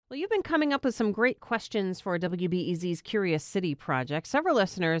Well, you've been coming up with some great questions for WBEZ's Curious City project. Several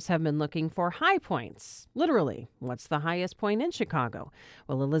listeners have been looking for high points. Literally, what's the highest point in Chicago?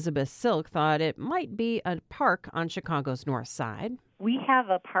 Well, Elizabeth Silk thought it might be a park on Chicago's north side. We have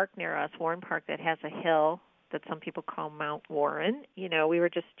a park near us, Warren Park, that has a hill that some people call Mount Warren. You know, we were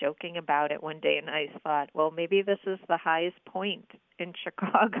just joking about it one day, and I thought, well, maybe this is the highest point in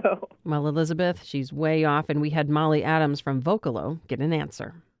Chicago. Well, Elizabeth, she's way off, and we had Molly Adams from Vocalo get an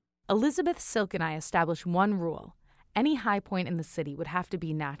answer. Elizabeth Silk and I established one rule. Any high point in the city would have to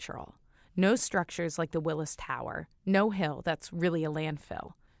be natural. No structures like the Willis Tower. No hill that's really a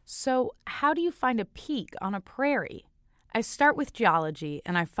landfill. So how do you find a peak on a prairie? I start with geology,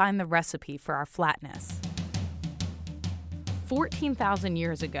 and I find the recipe for our flatness. 14,000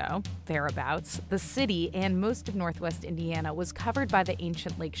 years ago, thereabouts, the city and most of northwest Indiana was covered by the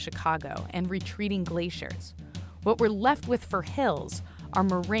ancient Lake Chicago and retreating glaciers. What we're left with for hills are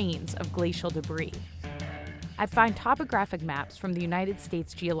moraines of glacial debris. I find topographic maps from the United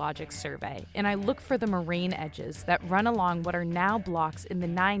States Geologic Survey, and I look for the moraine edges that run along what are now blocks in the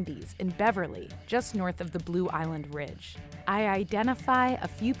 90s in Beverly, just north of the Blue Island Ridge. I identify a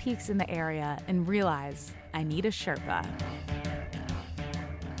few peaks in the area and realize I need a Sherpa.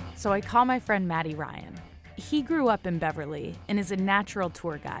 So I call my friend Matty Ryan. He grew up in Beverly and is a natural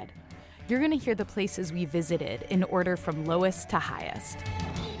tour guide. You're going to hear the places we visited in order from lowest to highest.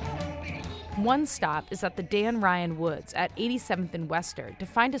 One stop is at the Dan Ryan Woods at 87th and Western to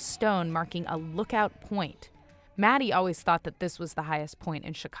find a stone marking a lookout point. Maddie always thought that this was the highest point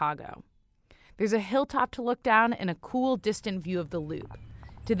in Chicago. There's a hilltop to look down and a cool, distant view of the Loop.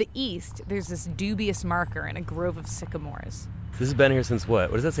 To the east, there's this dubious marker in a grove of sycamores. This has been here since what?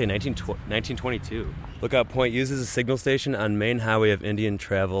 What does that say? 1922. Lookout Point uses a signal station on main highway of Indian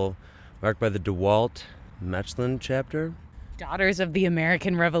travel, marked by the DeWalt Mechlin chapter. Daughters of the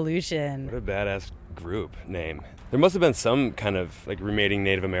American Revolution. What a badass group name. There must have been some kind of remaining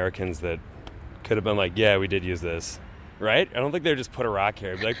Native Americans that could have been like, yeah, we did use this. Right? I don't think they would just put a rock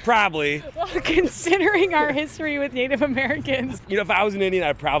here. Be like, probably. Well, considering our history with Native Americans. If I was an Indian,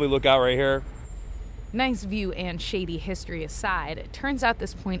 I'd probably look out right here. Nice view and shady history aside, it turns out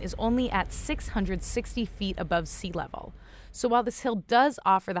this point is only at 660 feet above sea level. So while this hill does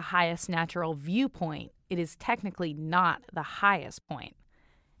offer the highest natural viewpoint, it is technically not the highest point.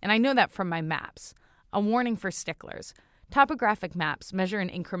 And I know that from my maps. A warning for sticklers. Topographic maps measure in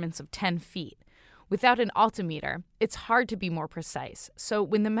increments of 10 feet. Without an altimeter, it's hard to be more precise. So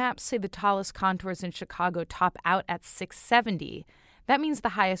when the maps say the tallest contours in Chicago top out at 670, that means the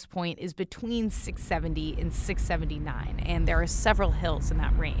highest point is between 670 and 679, and there are several hills in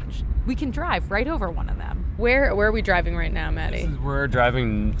that range. We can drive right over one of them. Where are we driving right now, Maddie? We're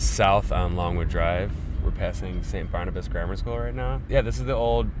driving south on Longwood Drive. We're passing St. Barnabas Grammar School right now. Yeah, this is the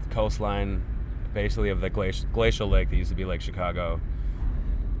old coastline, basically, of the glacial lake that used to be Lake Chicago.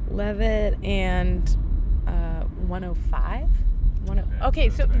 Levitt and 105? Okay,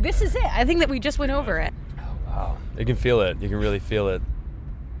 so this is it. I think that we just went over it. Wow. You can feel it. You can really feel it.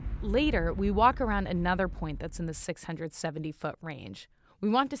 Later, we walk around another point that's in the 670-foot range. We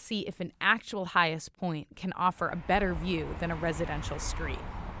want to see if an actual highest point can offer a better view than a residential street.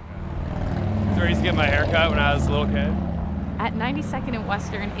 That's where I used to get my hair cut when I was a little kid. At 92nd and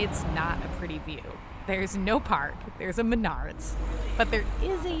Western, it's not a pretty view. There's no park, there's a Menards, but there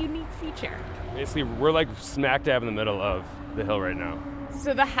is a unique feature. Basically, we're smack dab in the middle of the hill right now.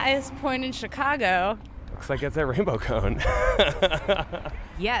 So the highest point in Chicago... Looks like it's that rainbow cone.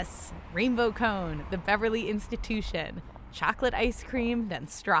 Yes, rainbow cone, the Beverly Institution. Chocolate ice cream, then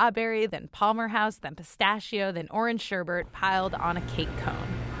strawberry, then Palmer House, then pistachio, then orange sherbet piled on a cake cone.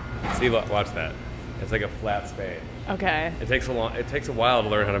 See, watch that. It's like a flat spade. Okay. It takes a while to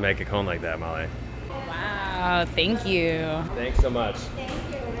learn how to make a cone like that, Molly. Wow, thank you. Thanks so much. Thank you.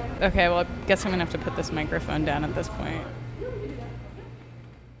 Okay, well, I guess I'm going to have to put this microphone down at this point.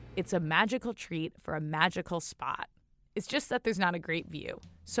 It's a magical treat for a magical spot. It's just that there's not a great view.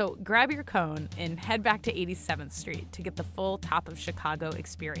 So grab your cone and head back to 87th Street to get the full Top of Chicago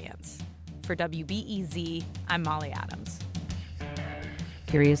experience. For WBEZ, I'm Molly Adams.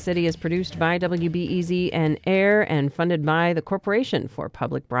 Curious City is produced by WBEZ and AIR and funded by the Corporation for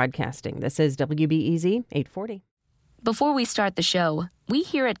Public Broadcasting. This is WBEZ 840. Before we start the show, we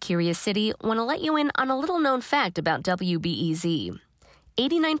here at Curious City want to let you in on a little-known fact about WBEZ.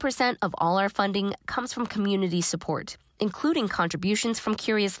 89% of all our funding comes from community support, including contributions from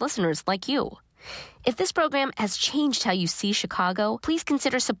curious listeners like you. If this program has changed how you see Chicago, please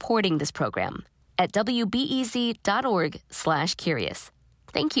consider supporting this program at wbez.org/curious.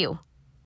 Thank you.